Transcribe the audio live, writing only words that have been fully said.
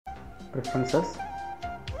preferences,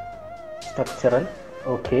 structural,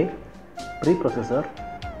 okay, preprocessor,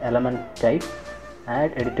 element type,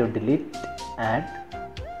 add editor delete, add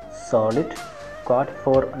solid, quad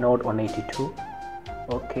for node 182,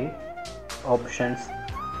 okay, options,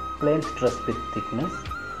 plain stress with thickness,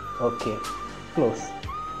 okay, close,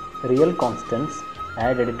 real constants,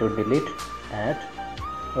 add editor delete, add,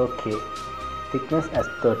 okay, thickness as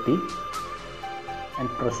 30 and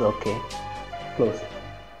press ok, close.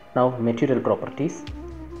 Now material properties,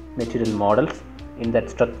 material models. In that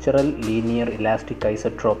structural linear elastic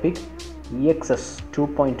isotropic, EXS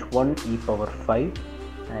 2.1 e power 5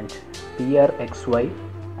 and PRXY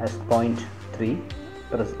as 0.3,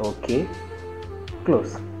 press ok,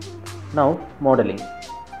 close. Now modeling,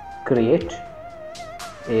 create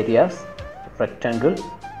areas, rectangle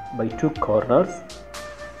by 2 corners,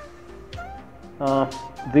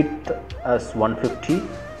 width as 150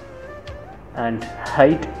 and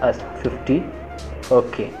height as 50,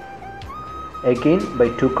 okay, again by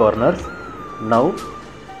 2 corners. Now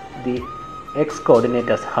the x coordinate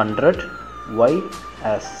as 100, y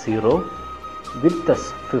as 0, width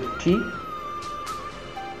as 50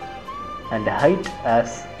 and height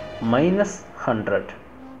as minus 100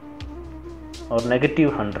 or negative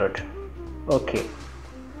 100, okay.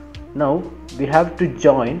 Now we have to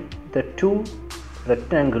join the 2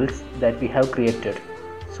 rectangles that we have created.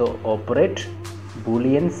 So operate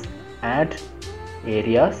booleans, add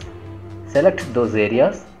areas, select those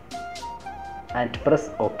areas and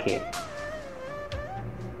press ok.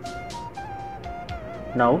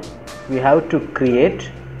 Now we have to create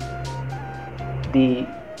the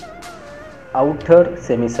outer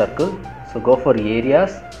semicircle. So go for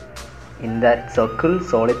areas, in that circle,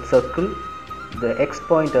 solid circle, the x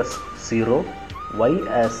point as 0, y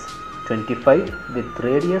as 25 with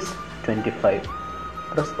radius 25,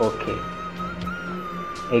 press ok.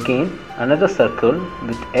 Again another circle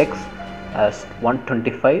with x as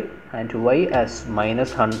 125 and y as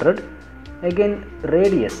minus 100, again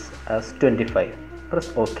radius as 25,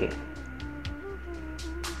 press ok.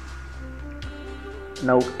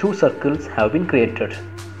 Now 2 circles have been created.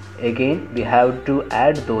 Again we have to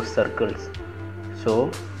add those circles.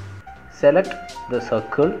 So select the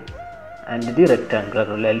circle and the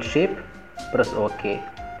rectangular L shape, press ok.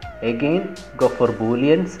 Again go for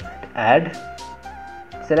booleans, add,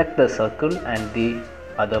 select the circle and the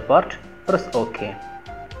other part, press ok.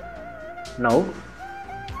 Now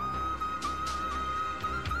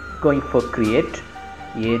going for create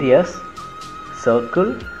areas,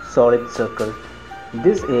 circle, solid circle.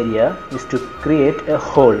 This area is to create a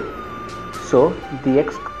hole. So the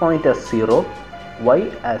x point as 0,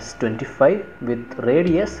 y as 25 with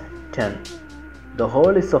radius 10. The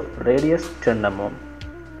hole is of radius 10 mm.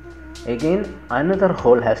 Again another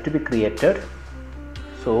hole has to be created.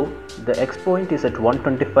 So the x point is at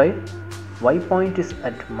 125, y point is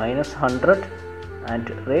at minus 100 and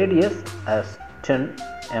radius as 10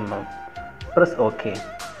 mm. Press ok.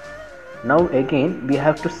 Now again we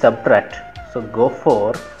have to subtract. So go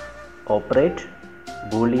for operate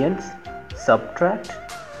booleans, subtract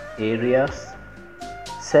areas,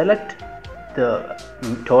 select the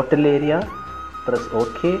total area, press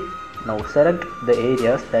ok. Now select the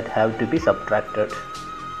areas that have to be subtracted.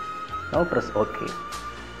 Now press ok.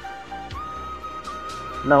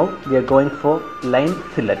 Now we are going for line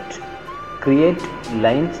fillet. Create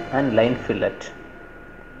lines and line fillet.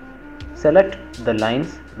 Select the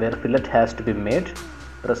lines where fillet has to be made,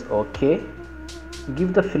 press ok.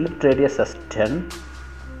 Give the fillet radius as 10,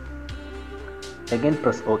 again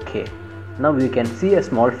press ok. Now you can see a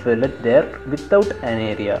small fillet there without an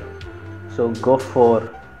area. So go for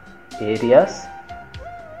areas.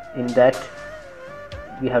 In that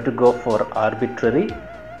we have to go for arbitrary,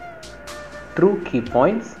 through key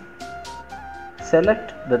points,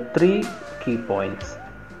 select the 3 key points.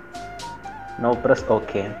 Now press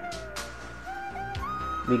ok.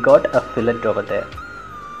 We got a fillet over there.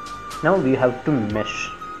 Now we have to mesh.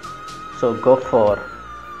 So go for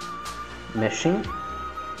meshing,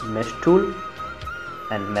 mesh tool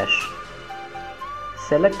and mesh.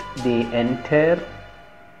 Select the entire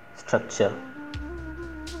structure.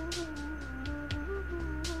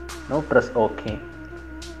 Now press ok.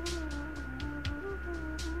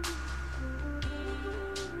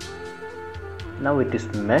 Now it is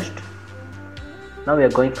meshed. Now we are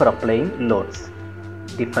going for applying loads.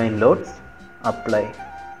 Define loads, apply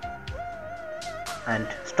and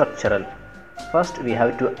structural. First we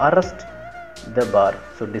have to arrest the bar.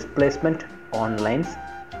 So displacement on lines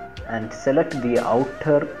and select the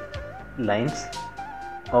outer lines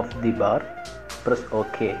of the bar, press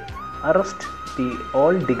ok. Arrest the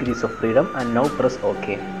all degrees of freedom and now press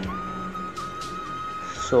ok.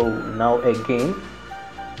 So now again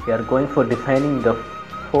we are going for defining the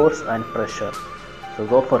force and pressure. So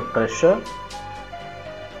go for pressure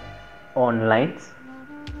on lines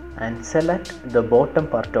and select the bottom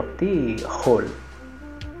part of the hole.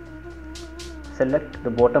 Select the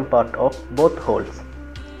bottom part of both holes.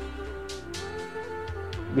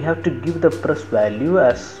 We have to give the press value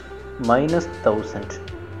as -1000.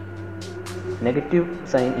 Negative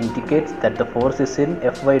sign indicates that the force is in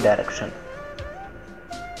Fy direction.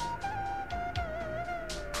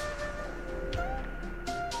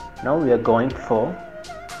 Now we are going for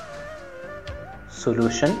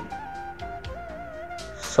solution,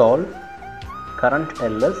 solve, current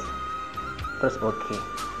ls, press OK.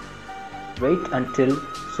 Wait until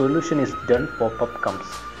solution is done, pop-up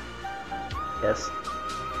comes. Yes.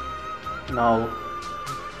 Now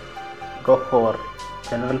go for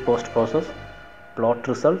general post process, plot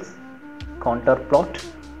results, counter plot,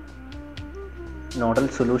 nodal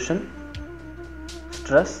solution,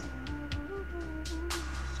 stress,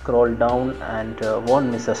 scroll down and won't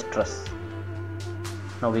miss a stress.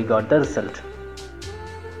 Now we got the result.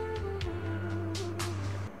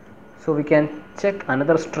 So we can check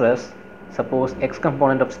another stress, suppose x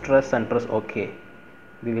component of stress, and press OK.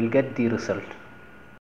 We will get the result.